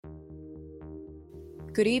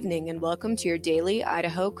Good evening and welcome to your daily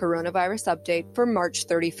Idaho coronavirus update for March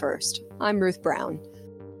 31st. I'm Ruth Brown.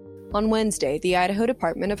 On Wednesday, the Idaho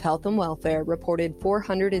Department of Health and Welfare reported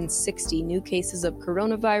 460 new cases of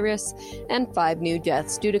coronavirus and 5 new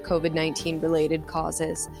deaths due to COVID-19 related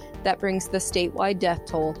causes. That brings the statewide death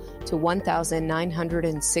toll to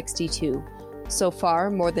 1,962. So far,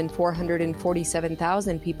 more than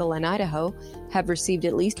 447,000 people in Idaho have received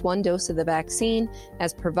at least one dose of the vaccine,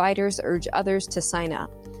 as providers urge others to sign up.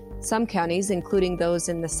 Some counties, including those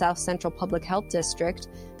in the South Central Public Health District,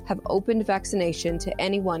 have opened vaccination to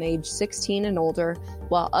anyone aged 16 and older,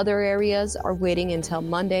 while other areas are waiting until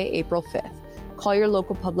Monday, April 5th. Call your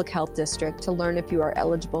local public health district to learn if you are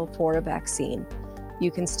eligible for a vaccine.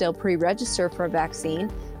 You can still pre-register for a vaccine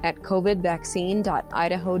at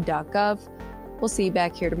covidvaccine.idaho.gov. We'll see you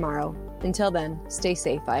back here tomorrow. Until then, stay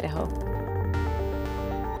safe, Idaho.